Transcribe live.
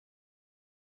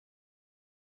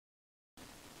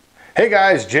Hey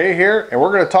guys, Jay here, and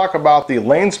we're going to talk about the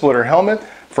lane splitter helmet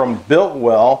from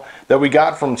Builtwell that we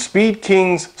got from Speed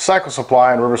King's Cycle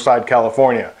Supply in Riverside,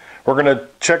 California. We're going to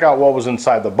check out what was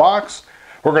inside the box.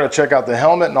 We're going to check out the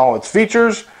helmet and all its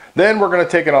features. Then we're going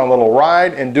to take it on a little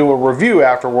ride and do a review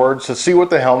afterwards to see what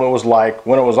the helmet was like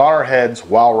when it was on our heads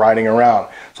while riding around.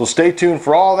 So stay tuned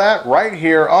for all that right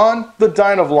here on the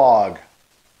Dyna vlog.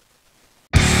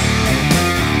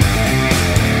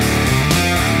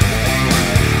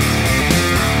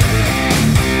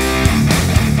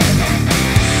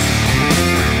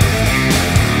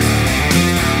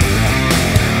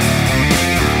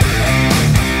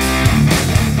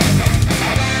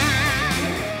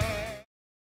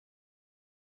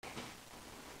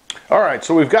 Alright,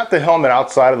 so we've got the helmet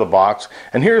outside of the box,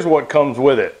 and here's what comes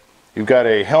with it. You've got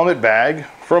a helmet bag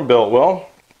from Builtwell,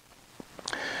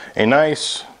 a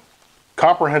nice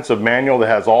comprehensive manual that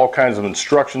has all kinds of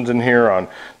instructions in here on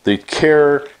the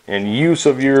care and use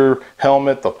of your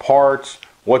helmet, the parts,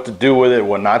 what to do with it,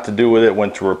 what not to do with it,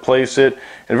 when to replace it.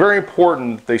 And very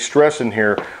important, they stress in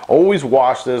here, always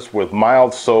wash this with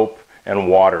mild soap and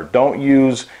water. Don't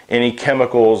use any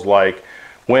chemicals like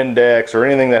Windex or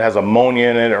anything that has ammonia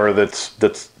in it or that's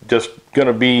just going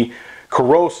to be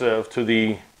corrosive to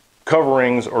the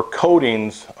coverings or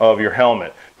coatings of your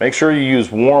helmet. Make sure you use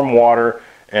warm water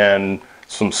and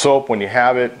some soap when you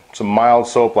have it, some mild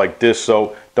soap like dish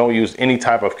soap. Don't use any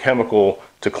type of chemical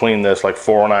to clean this like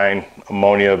 409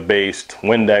 ammonia based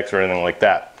Windex or anything like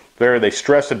that. They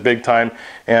stress it big time,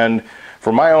 and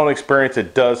from my own experience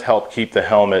it does help keep the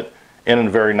helmet in a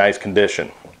very nice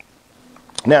condition.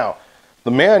 Now, the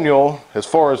manual, as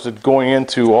far as it going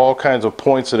into all kinds of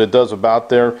points that it does about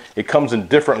there, it comes in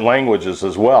different languages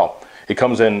as well. It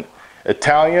comes in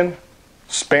Italian,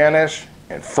 Spanish,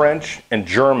 and French, and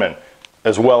German,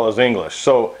 as well as English.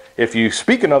 So if you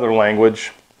speak another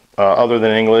language other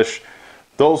than English,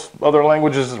 those other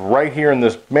languages are right here in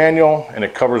this manual, and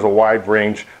it covers a wide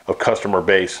range of customer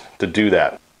base to do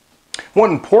that.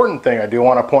 One important thing I do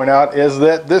want to point out is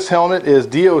that this helmet is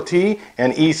DOT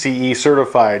and ECE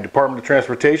certified, Department of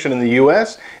Transportation in the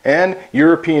US and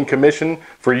European Commission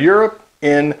for Europe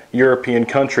in European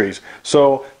countries.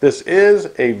 So this is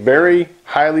a very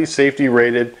highly safety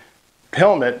rated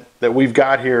helmet that we've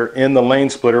got here in the lane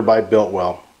splitter by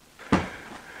Builtwell.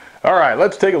 Alright,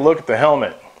 let's take a look at the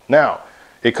helmet. Now,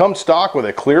 it comes stock with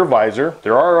a clear visor.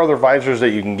 There are other visors that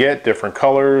you can get, different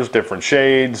colors, different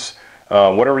shades.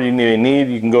 Whatever you need,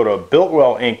 you can go to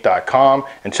builtwellinc.com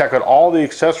and check out all the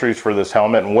accessories for this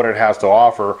helmet and what it has to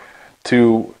offer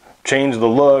to change the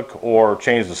look or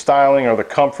change the styling or the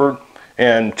comfort.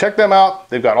 And check them out.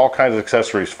 They've got all kinds of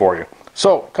accessories for you.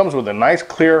 So it comes with a nice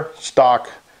clear stock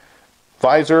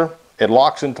visor. It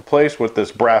locks into place with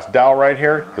this brass dowel right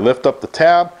here. You lift up the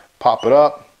tab, pop it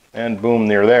up, and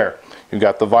boom, you're there. You've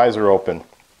got the visor open.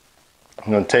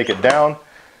 I'm going to take it down,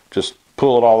 just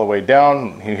pull it all the way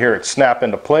down. You hear it snap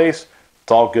into place.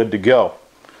 It's all good to go.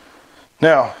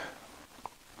 Now,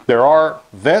 there are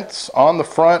vents on the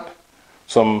front,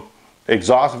 some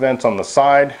exhaust vents on the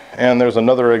side, and there's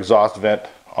another exhaust vent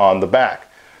on the back.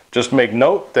 Just make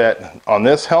note that on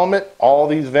this helmet, all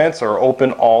these vents are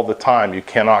open all the time. You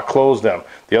cannot close them.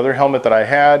 The other helmet that I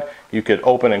had, you could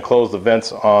open and close the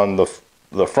vents on the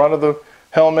front of the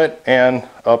helmet and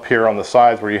up here on the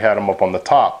sides where you had them up on the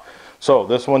top. So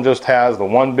this one just has the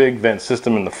one big vent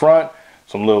system in the front,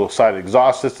 some little side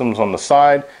exhaust systems on the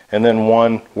side, and then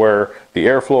one where the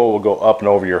airflow will go up and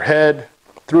over your head,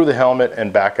 through the helmet,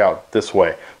 and back out this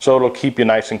way. So it'll keep you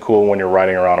nice and cool when you're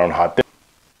riding around on hot days.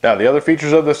 Now the other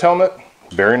features of this helmet,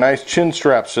 very nice chin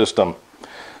strap system.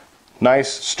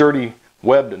 Nice sturdy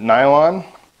webbed nylon.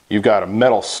 You've got a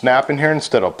metal snap in here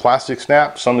instead of plastic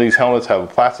snap. Some of these helmets have a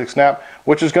plastic snap,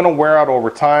 which is going to wear out over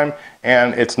time,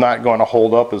 and it's not going to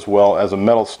hold up as well as a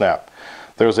metal snap.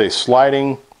 There's a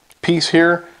sliding piece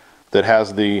here that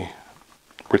has the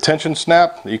retention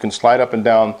snap that you can slide up and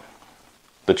down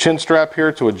the chin strap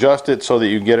here to adjust it so that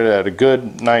you get it at a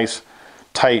good, nice,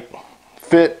 tight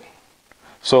fit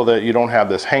so that you don't have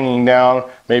this hanging down,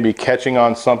 maybe catching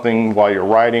on something while you're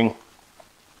riding.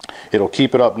 It'll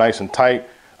keep it up nice and tight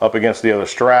up against the other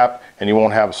strap, and you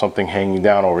won't have something hanging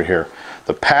down over here.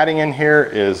 The padding in here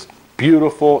is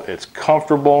beautiful. It's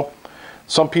comfortable.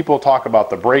 Some people talk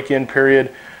about the break-in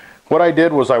period. What I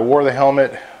did was I wore the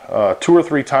helmet 2 or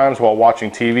 3 times while watching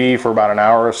TV for about an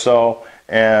hour or so,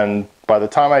 and by the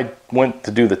time I went to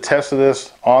do the test of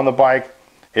this on the bike,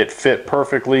 it fit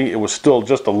perfectly. It was still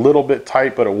just a little bit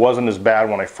tight, but it wasn't as bad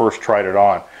when I first tried it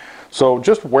on. So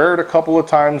just wear it a couple of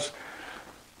times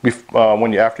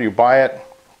after you buy it.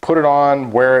 put it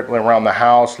on, wear it around the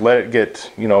house, let it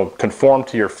get, you know, conform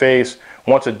to your face.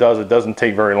 Once it does, it doesn't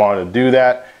take very long to do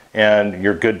that, and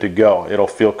you're good to go. It'll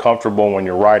feel comfortable when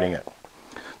you're riding it.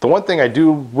 The one thing I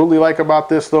do really like about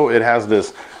this though, it has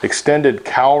this extended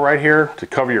cowl right here to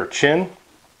cover your chin.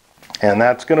 And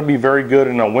that's going to be very good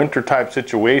in a winter type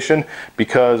situation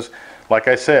because, like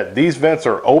I said, these vents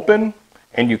are open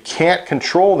and you can't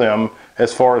control them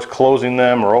as far as closing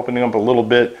them or opening them a little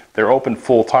bit. They're open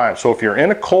full time. So if you're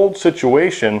in a cold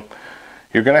situation,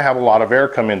 you're going to have a lot of air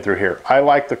come in through here. I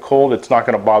like the cold. It's not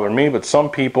going to bother me, but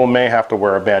some people may have to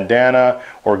wear a bandana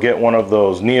or get one of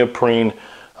those neoprene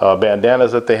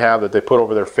bandanas that they put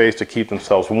over their face to keep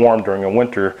themselves warm during a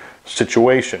winter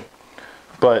situation.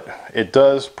 But it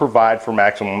does provide for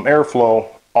maximum airflow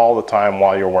all the time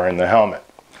while you're wearing the helmet.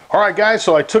 All right, guys,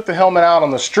 so I took the helmet out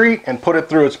on the street and put it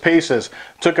through its paces.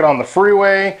 Took it on the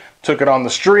freeway, took it on the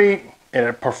street, and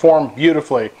it performed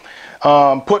beautifully.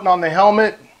 Putting on the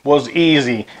helmet was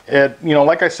easy. It, you know,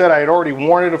 like I said, I had already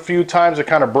worn it a few times to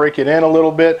kind of break it in a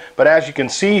little bit, but as you can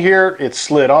see here, it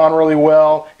slid on really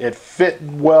well. It fit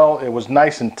well. It was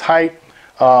nice and tight.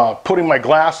 Putting my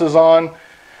glasses on,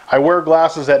 I wear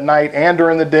glasses at night and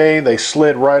during the day. They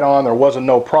slid right on. There wasn't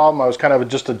no problem. I was kind of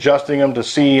just adjusting them to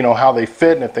see, you know, how they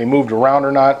fit and if they moved around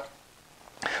or not.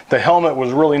 The helmet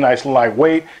was really nice and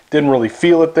lightweight. Didn't really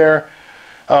feel it there.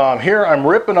 Here I'm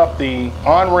ripping up the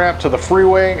on-ramp to the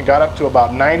freeway. It got up to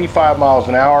about 95 miles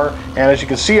an hour. And as you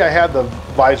can see, I had the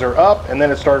visor up and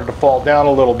then it started to fall down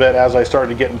a little bit as I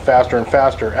started getting faster and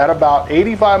faster. At about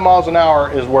 85 miles an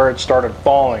hour is where it started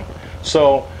falling.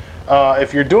 So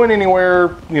if you're doing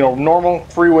anywhere, you know, normal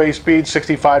freeway speed,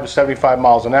 65 to 75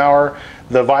 miles an hour,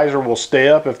 the visor will stay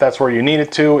up if that's where you need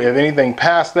it to. If anything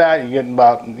past that, you get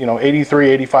about, you know, 83,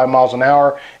 85 miles an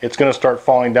hour, it's going to start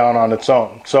falling down on its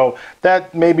own. So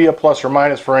that may be a plus or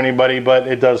minus for anybody, but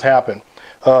it does happen.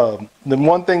 The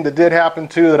one thing that did happen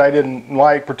too that I didn't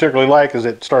particularly like is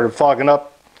it started fogging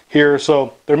up here.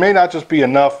 So there may not just be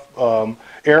enough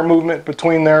air movement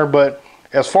between there, but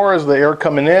as far as the air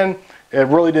coming in, it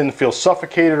really didn't feel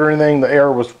suffocated or anything. The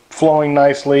air was flowing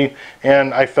nicely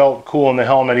and I felt cool in the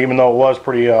helmet even though it was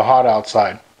pretty hot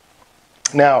outside.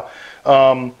 Now,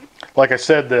 like I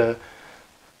said, the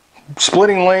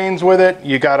splitting lanes with it,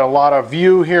 you got a lot of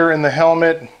view here in the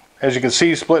helmet. As you can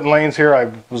see, splitting lanes here,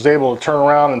 I was able to turn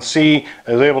around and see.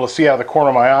 I was able to see out of the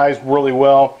corner of my eyes really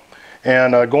well.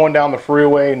 And going down the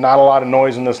freeway, not a lot of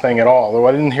noise in this thing at all. Though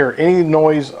I didn't hear any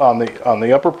noise on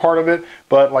the upper part of it,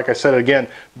 but like I said again,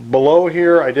 below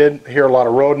here I did hear a lot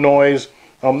of road noise.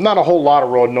 Not a whole lot of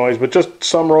road noise, but just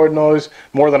some road noise,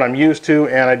 more than I'm used to,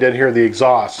 and I did hear the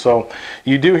exhaust. So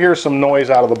you do hear some noise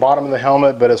out of the bottom of the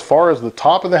helmet, but as far as the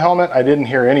top of the helmet, I didn't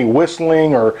hear any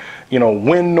whistling or, you know,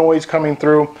 wind noise coming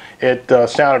through. It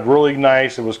sounded really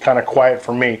nice. It was kind of quiet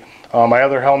for me. My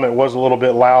other helmet was a little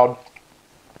bit loud.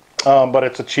 But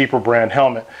it's a cheaper brand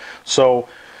helmet. So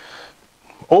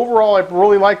overall, I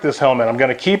really like this helmet. I'm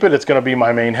going to keep it. It's going to be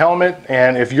my main helmet.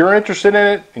 And if you're interested in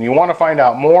it and you want to find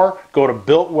out more, go to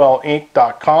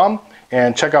builtwellinc.com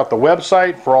and check out the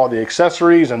website for all the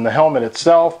accessories and the helmet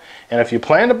itself. And if you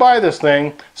plan to buy this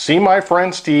thing, see my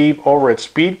friend Steve over at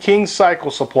Speed King Cycle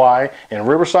Supply in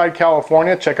Riverside,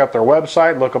 California. Check out their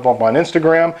website, look them up on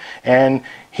Instagram, and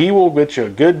he will get you a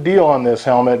good deal on this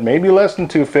helmet, maybe less than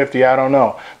 $250, I don't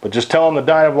know. But just tell him the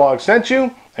Dyna Vlog sent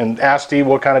you and ask Steve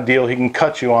what kind of deal he can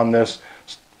cut you on this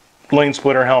lane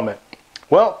splitter helmet.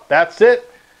 Well, that's it.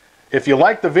 If you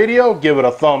like the video, give it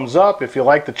a thumbs up. If you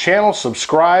like the channel,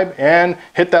 subscribe and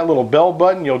hit that little bell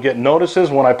button. You'll get notices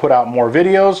when I put out more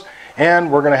videos.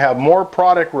 And we're going to have more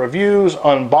product reviews,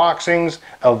 unboxings,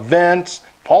 events,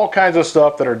 all kinds of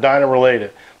stuff that are Dyna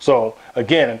related. So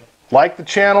again, like the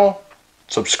channel,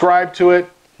 subscribe to it,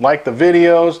 like the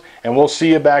videos, and we'll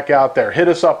see you back out there. Hit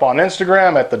us up on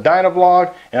Instagram at the Dyna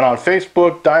Vlog and on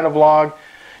Facebook, Dyna Vlog,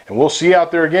 and we'll see you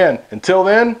out there again. Until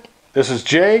then, this is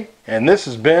Jay, and this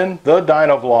has been the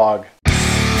Dyna Vlog.